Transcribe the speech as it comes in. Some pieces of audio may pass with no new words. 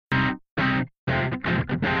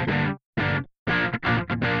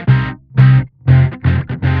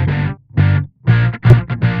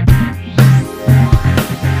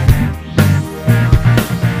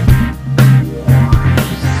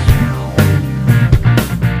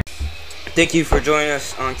Thank you for joining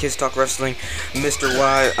us on Kids Talk Wrestling, Mr.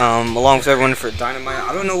 Y, along with everyone for Dynamite.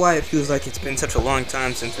 I don't know why it feels like it's been such a long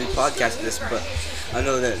time since we podcasted this, but I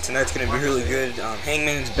know that tonight's going to be really good.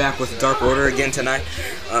 Hangman's back with Dark Order again tonight,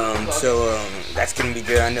 so that's going to be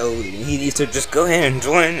good. I know he needs to just go ahead and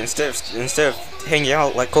join instead of hanging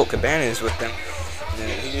out like Colt Cabana is with them.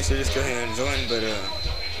 He needs to just go ahead and join, but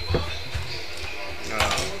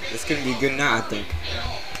it's going to be a good night, I think.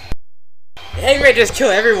 Hangman just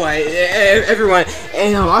killed everyone.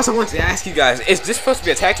 And I also wanted to ask you guys: is this supposed to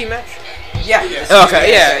be a tag team match? Yeah.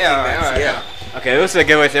 Okay. Yeah. Okay, this is a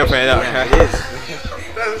good way to open it up. Yeah, it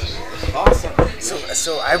is. Awesome.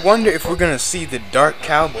 So I wonder if we're gonna see the Dark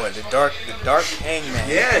Cowboy, the dark Hangman.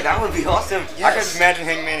 Yeah, that would be awesome. Yes. I could imagine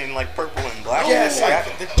Hangman in like purple and black. Yes,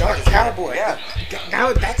 the Dark Cowboy. Yeah.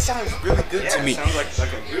 That sounds really good to me. Sounds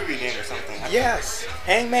like a movie name or something. Yes,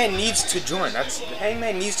 Hangman needs to join.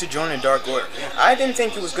 Hangman needs to join the Dark Order. I didn't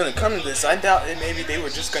think it was gonna come to this. I doubt that maybe they were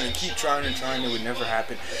just gonna keep trying and trying. It would never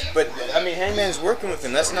happen. But I mean, Hangman's working with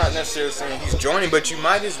him. That's not necessarily saying he's joining, but you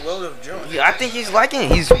might as well have joined. Yeah, I think he's liking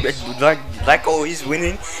it. He's like he's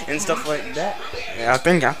winning and stuff like that. Yeah, I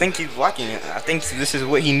think he's liking it. I think this is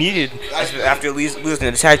what he needed after losing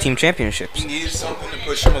the tag team championships. He needed something to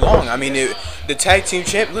push him along. I mean, the tag team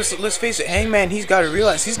champ. Let's face it, Hangman. He's got to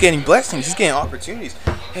realize he's getting blessings. He's getting opportunities.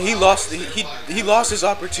 He lost his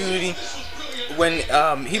opportunity when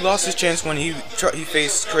he lost his chance when he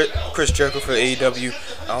faced Chris Jericho for the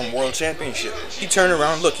AEW World Championship. He turned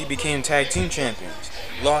around. Look, he became tag team champions.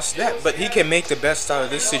 Lost that, but he can make the best out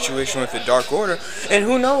of this situation with the Dark Order, and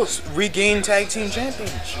who knows, regain tag team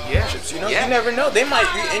championships. You know, you never know. They might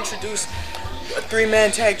reintroduce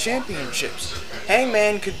three-man tag championships.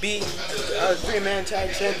 Hangman could be three-man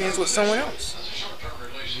tag champions with someone else.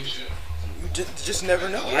 You just never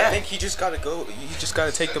know. Yeah. I think he just gotta go. He just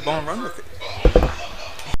gotta take the ball and run with it.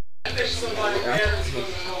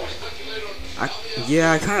 I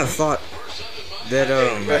kind of thought that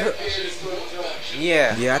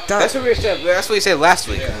Yeah. I thought That's what we said. That's what we said last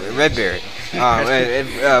week. Redberry.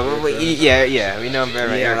 We know him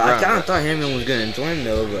better. Yeah, I kind of thought Hangman was gonna join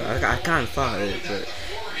though, but I kind of thought it, but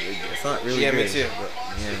I thought really Yeah, good. me too. But,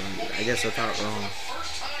 yeah, I guess I thought wrong.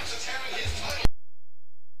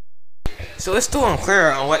 So it's still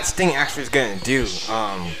unclear on what Sting actually is gonna do.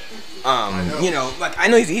 You know, like I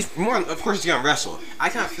know he's more. Of course, he's gonna wrestle. I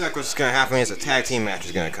kind of feel like what's gonna happen is a tag team match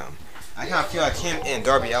is gonna come. I kind of feel like him and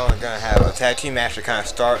Darby Allin are gonna have a tag team match to kind of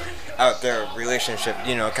start out their relationship.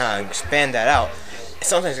 You know, kind of expand that out.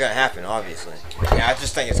 Something's gonna happen, obviously. Yeah, I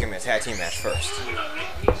just think it's gonna be a tag team match first.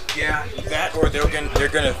 Yeah, that or they're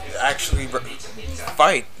gonna actually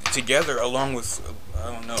fight together along with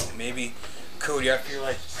I don't know, maybe Cody. I feel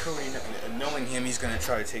like Cody, knowing him, he's gonna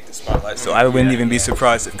try to take the spotlight. So I wouldn't even be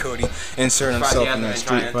surprised if Cody inserted himself in that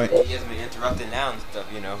street fight. He hasn't been interrupted now and stuff,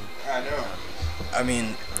 you know. I know. I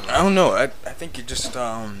mean, I don't know. I think it just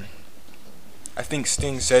I think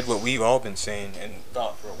Sting said what we've all been saying and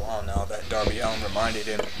thought for a while now, that Darby Allin reminded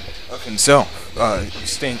him of himself.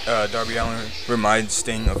 Darby Allin reminds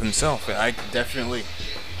Sting of himself, and I definitely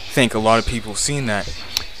think a lot of people seen that.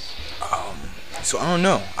 So I don't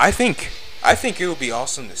know. I think it would be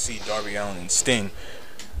awesome to see Darby Allin and Sting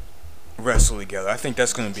wrestle together. I think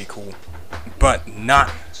that's gonna be cool, but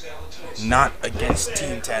not against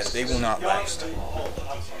Team Taz. They will not last.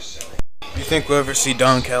 You think we'll ever see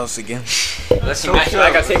Don Callis again? Let's see.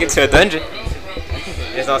 I got taken to a dungeon.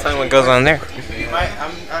 There's no telling what goes on there. We might. I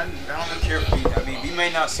don't care if we may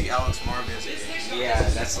not see Alex Marvez again. Yeah,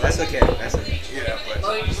 that's okay. That's okay. Yeah, but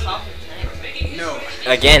no.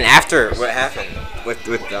 Again, after what happened with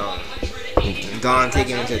Don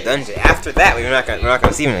taking him to the dungeon, after that we're not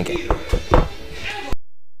gonna see him again.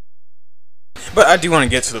 But I do want to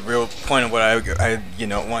get to the real point of what I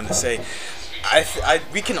wanted to say.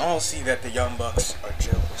 We can all see that the Young Bucks are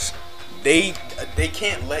jealous. They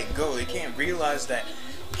can't let go. They can't realize that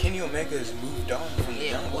Kenny Omega has moved on from the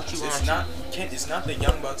Young Bucks. It's not the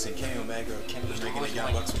Young Bucks and Kenny Omega, or Kenny Omega and the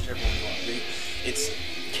Young Bucks, whichever one you want. It's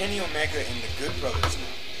Kenny Omega and the Good Brothers now.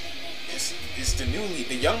 It's the new league.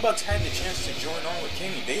 The Young Bucks had the chance to join on with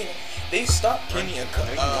Kenny. They stopped Kenny a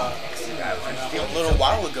little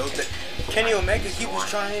while ago. That Kenny Omega, he was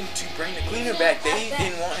trying to bring the cleaner back. They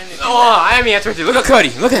didn't want him to do that. I mean, that's look at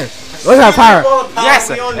Cody. Look at him. Look at our power. Yes.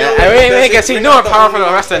 We can see no power for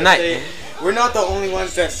the rest of the night. We're not the only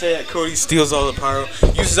ones that say that Cody steals all the power,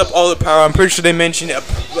 uses up all the power. I'm pretty sure they mentioned it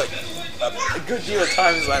a good deal of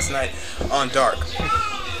times last night on Dark.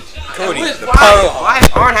 Cody, the power. Why does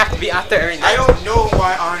Arn have to be out there every night? I don't know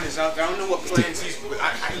why Arn is out there. I don't know what plans he's.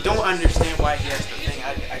 I don't understand why he has the thing.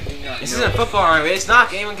 I do not This isn't football, right? It's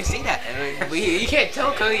not. Anyone can see that. I mean, you can't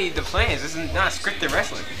tell Cody the plans. This is not scripted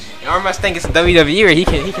wrestling. And Arm must think it's WWE where he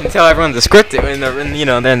can tell everyone to script it when they're in,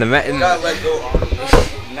 they're in the Gotta let go. Arm.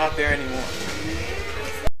 Not there anymore.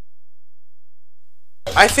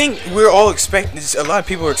 I think we're all expecting. A lot of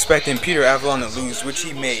people are expecting Peter Avalon to lose, which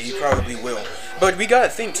he may. He probably will. But we gotta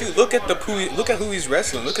think too. Look at who he's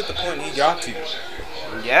wrestling. Look at the point he got to.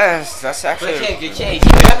 Yes, that's actually. You can't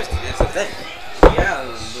keep it up. That's the thing.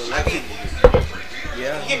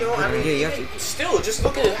 Yeah. You know, I mean, Yeah, you have to. still, just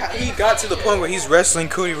look at how he got to the point where he's wrestling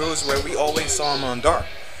Cody Rhodes, where we always saw him on Dark.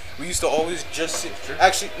 We used to always just sit.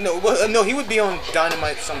 Actually, no, he would be on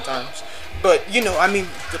Dynamite sometimes. But I mean,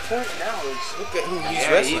 the point now is look at who he's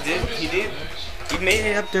wrestling. He did. He made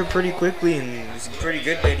it up there pretty quickly, and it's pretty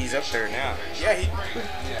good that he's up there now. Yeah,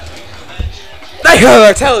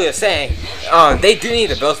 I tell you, saying, they do need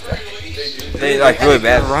the belts back. They like really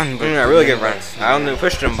bad run, but really good runs. I don't know who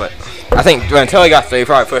pushed them, but I think until he got there, he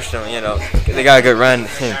probably pushed them. They got a good run.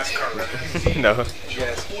 No.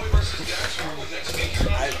 Yes.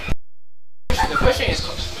 The pushing is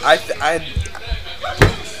close.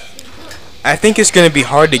 I think it's gonna be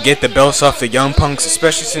hard to get the belts off the Young Punks,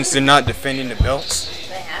 especially since they're not defending the belts.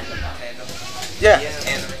 Yeah.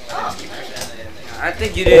 I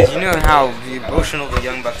think it is. You know how emotional the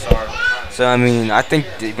Young Bucks are. So I mean, I think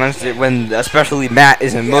when especially Matt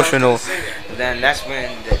is emotional, then that's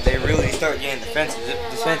when they really start getting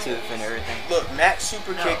defensive and everything. Look, Matt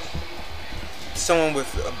super kicked someone with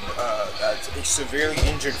a severely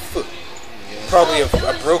injured foot, probably a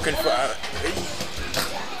broken foot.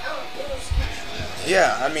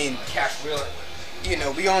 Yeah, I mean,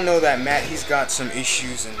 we all know that Matt, he's got some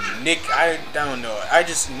issues, and Nick, I don't know.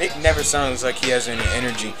 Nick never sounds like he has any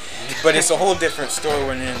energy, but it's a whole different story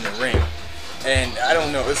when they're in the ring. And I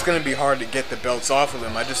don't know, it's gonna be hard to get the belts off of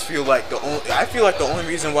him. I just feel like the only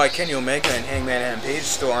reason why Kenny Omega and Hangman Adam Page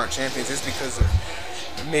still aren't champions is because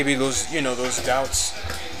of maybe those doubts,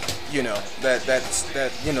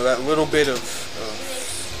 that little bit of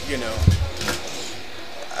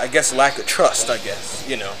I guess lack of trust,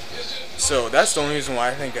 So that's the only reason why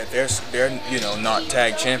I think that they're not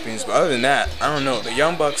tag champions. But other than that, I don't know. The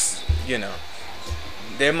Young Bucks,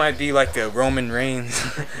 they might be like the Roman Reigns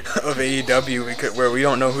of AEW, where we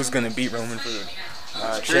don't know who's gonna beat Roman for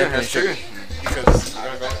the championship. Because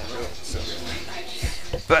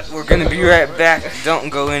But we're gonna be right back. Don't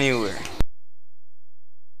go anywhere.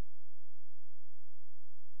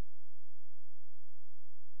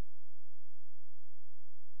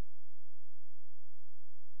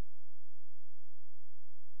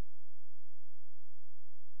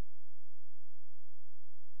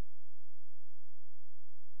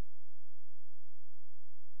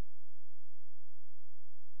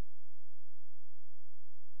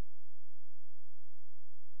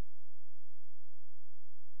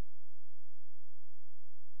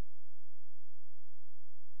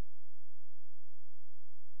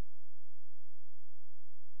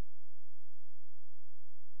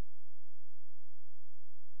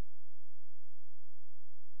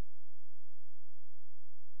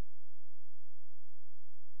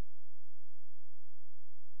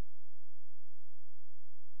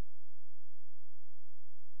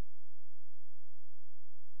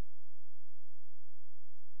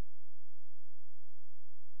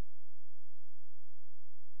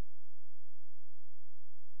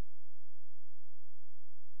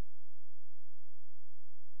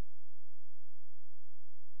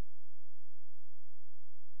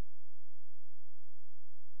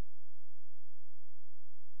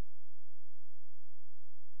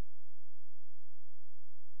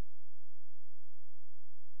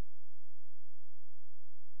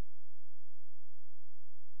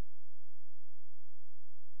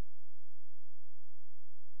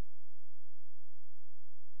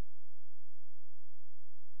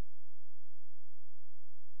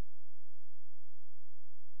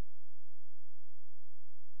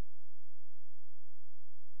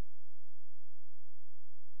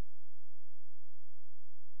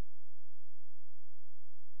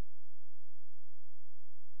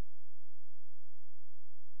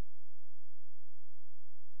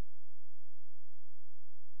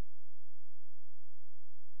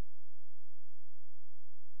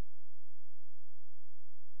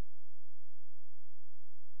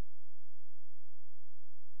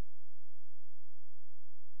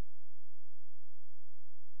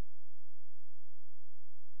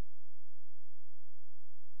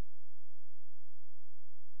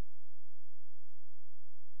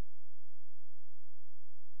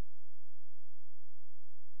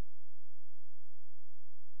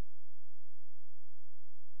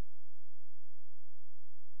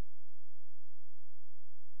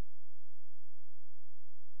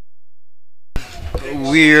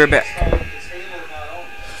 We're back.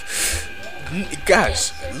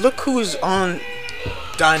 Guys, look who's on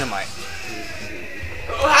Dynamite.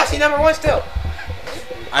 Oh, how's he number one still?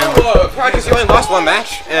 Probably because he only lost one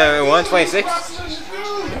match, 126.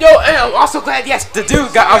 Yo, and I'm also glad, yes, the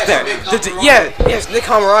dude got out there. Yes, Nick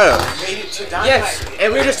Camarado. Yes,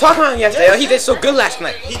 and we were just talking about him yesterday. He did so good last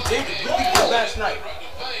night. He did really good last night.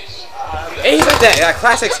 And he's like that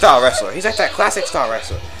classic style wrestler. He's like that classic style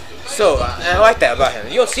wrestler. So, and I like that about him.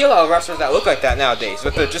 You don't see a lot of wrestlers that look like that nowadays,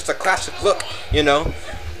 with just a classic look, you know.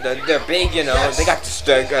 They're big, you know. Yes. They got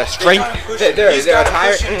strength. They're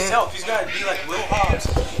tired. Himself. He's got to be like Will Hobbs.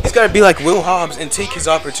 He's got to be like Will Hobbs and take his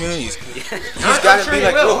opportunities. He's got to be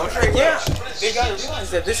like Will. Yeah, they got to realize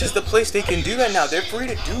that this is the place they can do that now. They're free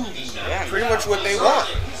to do pretty much what they want.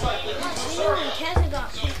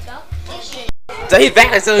 So he's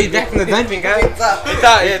back. So he's back from the dungeon, guys. He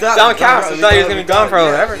thought Don Callis thought he was gonna be gone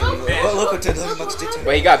forever. But look what the Young Bucks did to him.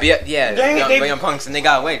 Well, he got beat. Yeah, Young Punks, and they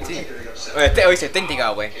got away too. Or at least I think they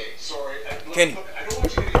got away. Kenny,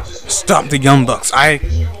 stop the Young Bucks. I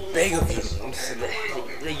beg of you.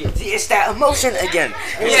 It's that emotion again.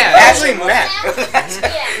 Yeah, actually Matt.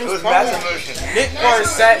 It was Matt's emotion. Nick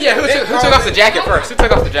Marset. Yeah, who took off the jacket first? Who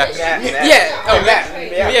took off the jacket? Matt. Yeah. Oh, Matt.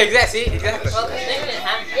 Yeah, exactly.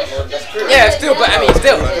 Yeah, still, but I mean,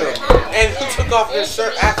 still. And who took off his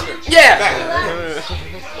shirt after? Yeah.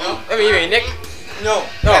 Matt. I mean, you mean Nick? No.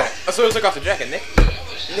 So who took off the jacket, Nick?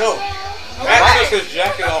 No. Matt took his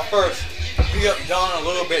jacket off first, beat up Don a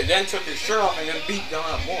little bit, then took his shirt off and then beat Don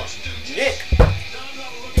up more. Nick.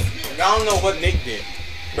 I don't know what Nick did,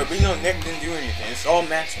 but we know Nick didn't do anything. It's all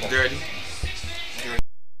Matt's fault. Dirty.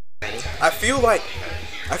 I feel like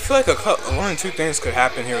one of two things could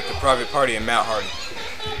happen here with the Private Party and Matt Hardy.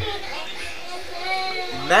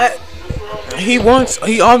 Matt,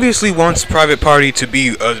 he obviously wants Private Party to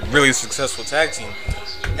be a really successful tag team,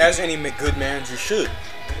 as any good manager should.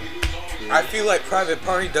 I feel like Private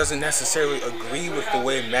Party doesn't necessarily agree with the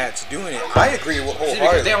way Matt's doing it. I agree with wholeheartedly.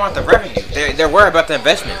 Because they want the revenue. They're worried about the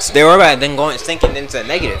investments. They're worried about then sinking into the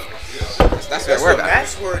negative. That's what they're worried about.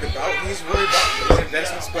 Matt's worried about. He's worried about his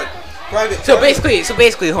investments, but Private So Party...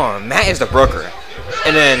 basically, hold on. Matt is the broker,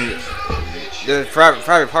 and then the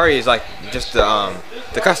private party is like just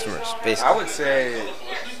the customers, basically. I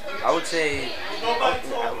would say.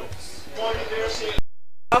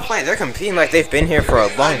 Top Flight, they're competing like they've been here for a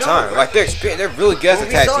long time. Like they're really good as a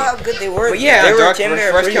We tag saw team. how good they were. But yeah, they Dark came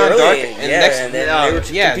there first pretty count early. Dark, and next, and then they were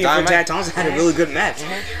competing for tag titles and had a really good match.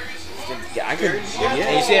 I could.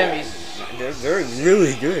 And you see him. They're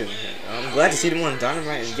really good. I'm glad to see them on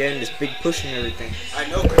Dynamite and getting this big push and everything. I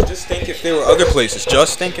know, but just think if there were other places.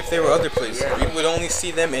 We would only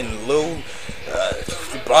see them in low,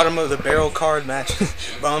 bottom of the barrel card matches,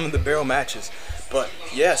 bottom of the barrel matches. But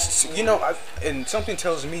yes, you know, and something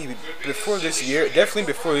tells me before this year, definitely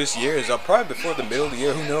before this year is probably before the middle of the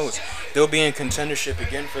year. Who knows? They'll be in contendership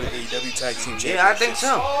again for the AEW Tag Team Championship. Yeah, I think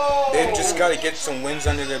so. They've just got to get some wins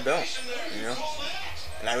under their belt, you know.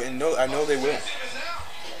 And I know they will.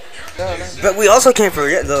 But we also can't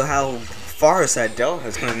forget though how far Sydal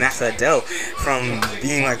has come. Matt Sydal from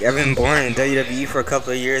being like Evan Bourne in WWE for a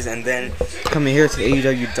couple of years and then coming here to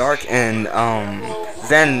AEW Dark and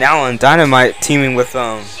then now on Dynamite teaming with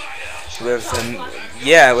Top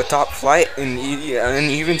Flight and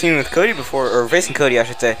even teaming with Cody before, or facing Cody I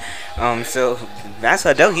should say. So Matt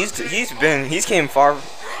Sydal he's came far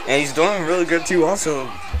and he's doing really good too also.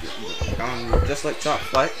 Just like Top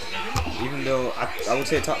Flight. Even though I would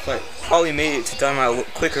say Top Flight probably made it to Dynamite a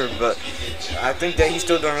little quicker, but I think that he's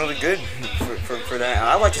still doing really good for that. And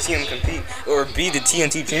I'd like to see him compete or be the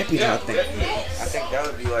TNT champion. I think that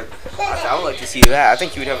would be like I would like to see that. I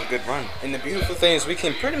think he would have a good run. And the beautiful thing is we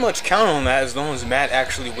can pretty much count on that as long as Matt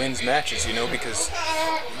actually wins matches, you know, because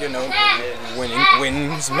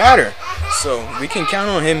wins matter. So we can count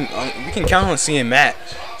on him. We can count on seeing Matt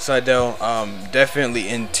Sydal definitely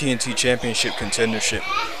in TNT Championship contendership.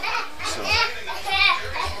 So.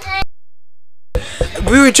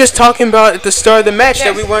 We were just talking about at the start of the match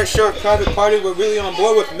that we weren't sure if Private Party were really on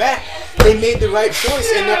board with Matt. They made the right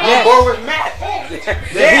choice and they're on board with Matt.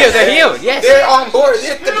 They're healed. Yes. They're on board.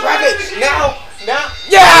 It's the Private now.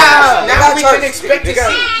 Yeah! Now we can expect to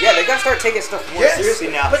see. Yeah, they gotta start taking stuff more seriously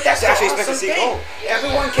now. But that's actually the expect to awesome see thing. gold.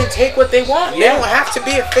 Everyone can take what they want. They don't have to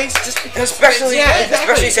be a face just because. Especially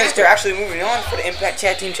since they're actually moving on for the Impact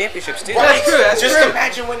Tag Team Championships too. That's true. That's just true.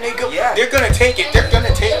 imagine when they go. Yeah. They're gonna take it. They're gonna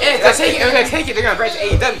take it. If they take it, they're gonna break to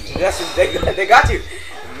AEW. They got to.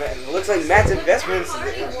 It looks like Matt's investments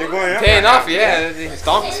they're going up. Paying off, yeah.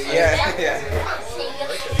 Stomps. Yeah.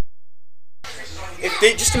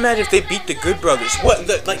 imagine if they beat the Good Brothers.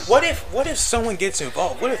 What if someone gets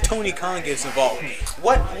involved? What if Tony Khan gets involved?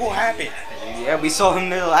 What will happen? Yeah, we saw him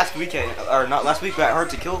there last weekend, or not last week, but at Hard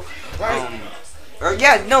to Kill. Right.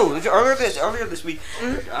 Earlier this week,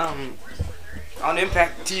 on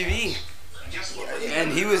Impact TV,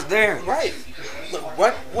 and he was there. Right. Look,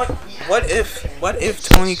 what if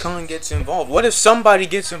Tony Khan gets involved? What if somebody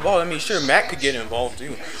gets involved? I mean, sure, Matt could get involved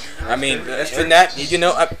too. I mean, and that,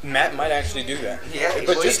 Matt might actually do that. Yeah,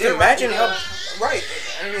 but just imagine how right.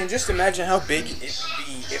 I mean, just imagine how big it'd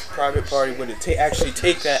be if Private Party would actually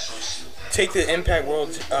take the Impact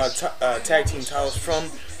World Tag Team titles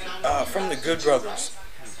from the Good Brothers.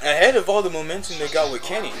 Ahead of all the momentum they got with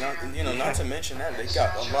Kenny, not to mention that they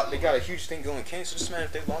got a huge thing going with Kenny. So just imagine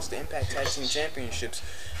if they lost the Impact Tag Team Championships,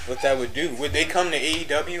 what that would do. Would they come to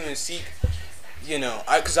AEW and seek,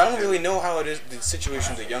 because I don't really know how it is the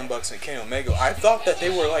situation with the Young Bucks and Kenny Omega. I thought that they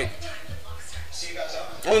were I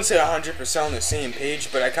wouldn't say 100% on the same page,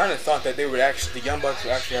 but I kind of thought that the Young Bucks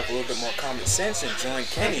would actually have a little bit more common sense and join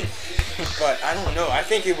Kenny. But I don't know. I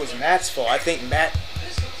think it was Matt's fault. I think Matt,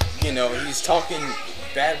 he's talking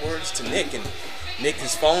bad words to Nick, and Nick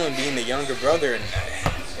is following being the younger brother, and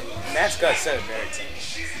Matt's got set a bad team.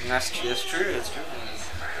 That's true.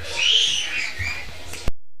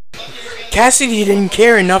 Cassidy didn't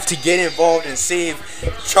care enough to get involved and save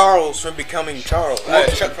Charles from becoming Charles.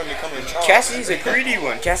 Chuck from becoming Charles. Cassidy's a greedy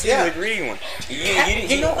one.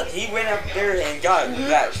 He went up there and got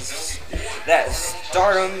that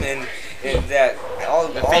stardom and that all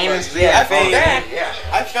the famous.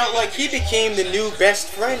 I felt like he became the new best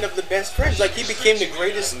friend of the best friends. Like he became the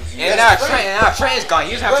greatest. And now Trent's gone.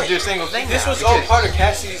 You just have to do a single thing. This now was all part of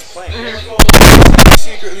Cassidy's plan.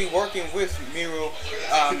 Secretly working with Miro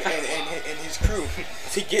and his crew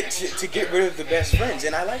to get rid of the best friends,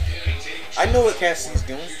 and I like it. I know what Cassidy's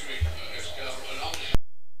doing.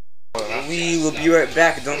 We will be right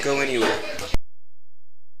back. Don't go anywhere.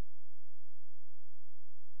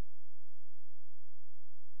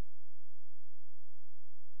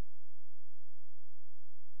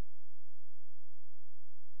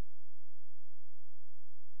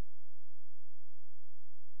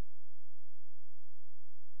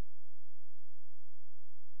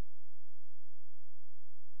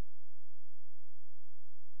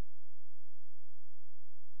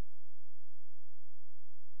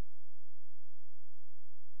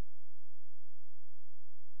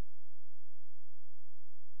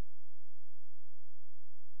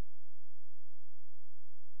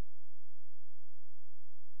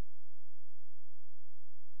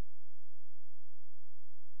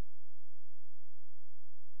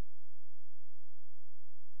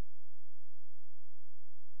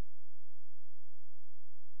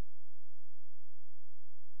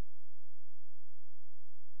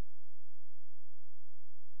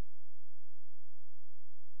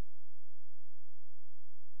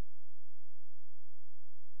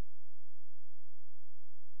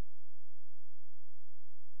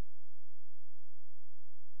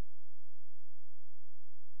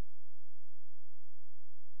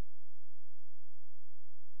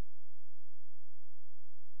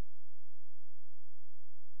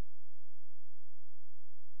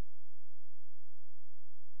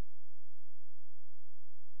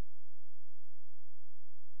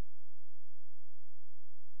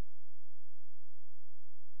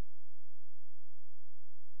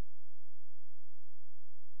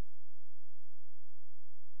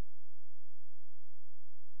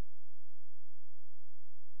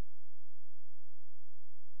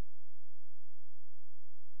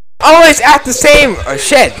 Always at the same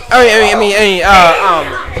shed.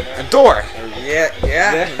 Door. Yeah.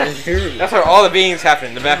 That's where all the beatings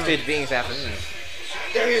happen. The backstage beatings happen.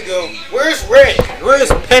 There you go. Where's Ray?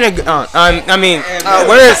 Where's Pentagon?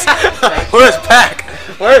 Where's Pac?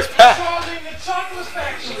 Where's Pac?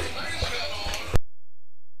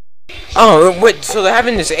 Oh, wait, so they're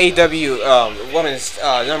having this AEW women's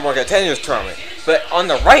number one contenders tournament. But on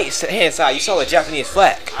the right hand side, you saw the Japanese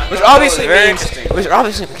flag, which obviously means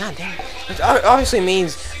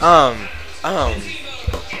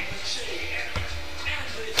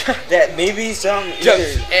that maybe some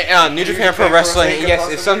New Japan Pro Wrestling. Yes,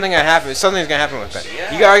 it's something that happens. Something's gonna happen with that.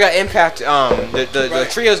 Yeah. You already got Impact. The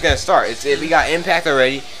trio's gonna start. We got Impact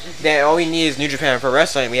already. Then all we need is New Japan Pro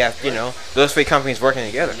Wrestling. We have those three companies working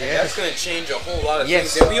together. Yeah, that's gonna change a whole lot of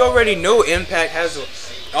things. And we already know Impact has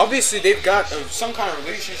obviously they've got some kind of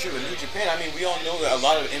relationship with New Japan. I mean, we all know that a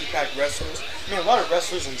lot of Impact wrestlers, a lot of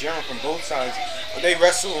wrestlers in general from both sides, they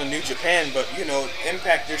wrestle in New Japan, but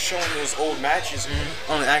Impact, they're showing those old matches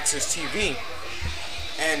on Access TV.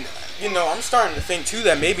 And I'm starting to think too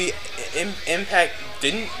that maybe Impact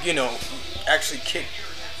didn't actually kick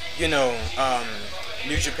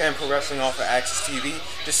New Japan Pro Wrestling off of Access TV.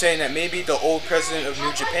 Just saying that maybe the old president of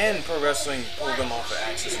New Japan Pro Wrestling pulled them off of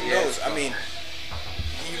Access. Who knows? I mean,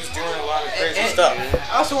 he was doing a lot of crazy stuff.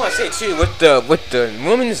 I also want to say too, with the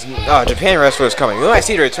women's Japan wrestlers coming, we might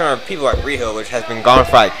see the return of people like Riho, which has been gone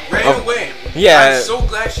for like. Ran away. Yeah. I'm so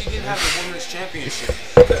glad she didn't have the women's championship.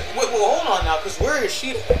 Well, hold on now, because where is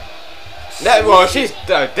she? She's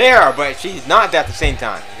there, but she's not there at the same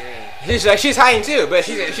time. She's hiding too, but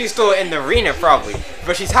she's still in the arena probably,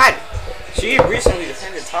 but she's hiding. She recently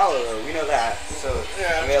defended Tala, though. We know that. So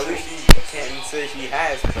Yeah, I mean, at least she can't say she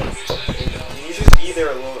has. But you need to be there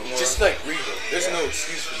a little bit more. just like Riho, there's no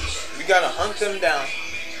excuse for this. We gotta hunt them down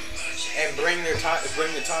and bring the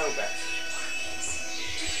title back.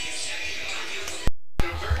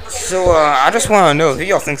 So I just want to know who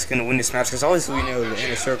y'all think's gonna win this match, because obviously we know the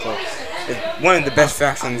Inner Circle is one of the best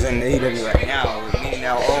factions in AEW right now. Meaning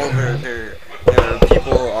now all their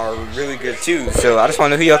people are really good too. So I just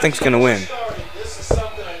want to know who y'all think's gonna win.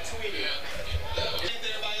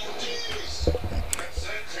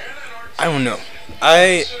 I don't know.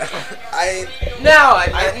 I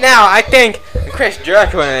I think Chris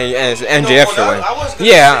Jericho and MJF should win.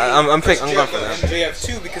 Yeah, I'm going for that. MJF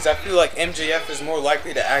too, because I feel like MJF is more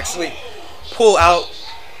likely to actually pull out,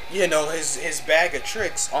 his bag of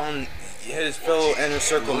tricks on his fellow Inner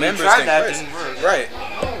Circle members. tried than that, Chris. didn't work. Right.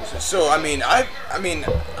 So I mean,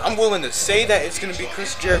 I'm willing to say that it's gonna be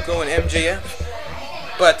Chris Jericho and MJF,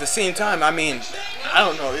 but at the same time, I mean, I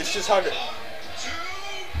don't know. It's just hard to.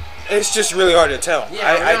 It's just really hard to tell.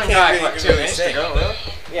 I can't really say.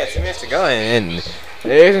 Yeah, 2 minutes to go, and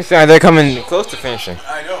they're coming close to finishing.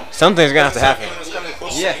 I know. Something's gonna have to happen. It's coming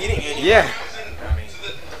close Yeah. to eating it. Yeah.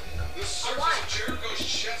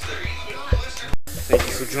 Thank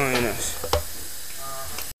you for joining us.